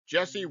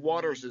Jesse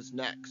Waters is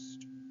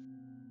next.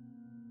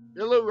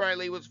 Bill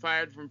O'Reilly was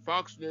fired from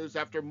Fox News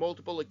after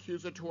multiple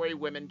accusatory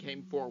women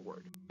came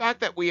forward. The fact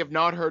that we have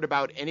not heard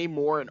about any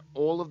more in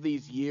all of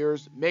these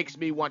years makes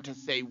me want to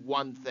say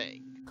one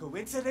thing.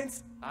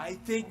 Coincidence? I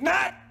think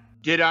not!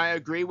 Did I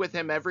agree with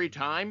him every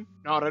time?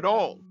 Not at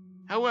all.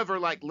 However,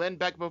 like Lynn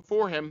Beck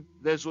before him,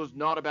 this was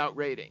not about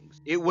ratings.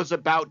 It was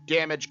about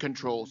damage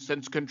control,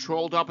 since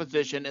controlled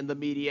opposition in the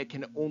media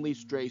can only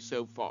stray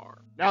so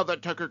far. Now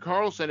that Tucker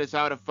Carlson is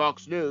out of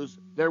Fox News,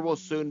 there will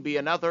soon be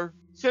another.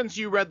 Since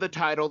you read the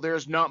title,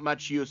 there's not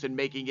much use in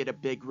making it a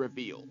big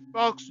reveal.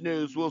 Fox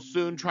News will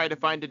soon try to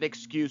find an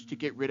excuse to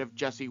get rid of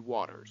Jesse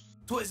Waters.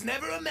 'Twas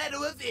never a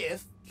matter of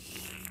if,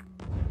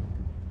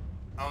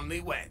 only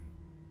when.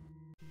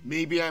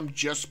 Maybe I'm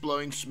just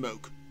blowing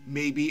smoke.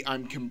 Maybe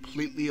I'm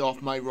completely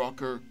off my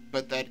rocker,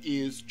 but that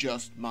is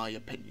just my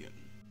opinion.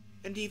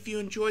 And if you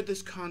enjoyed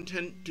this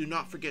content, do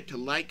not forget to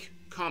like,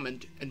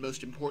 comment, and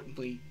most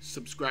importantly,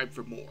 subscribe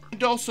for more.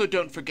 And also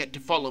don't forget to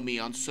follow me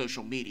on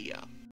social media.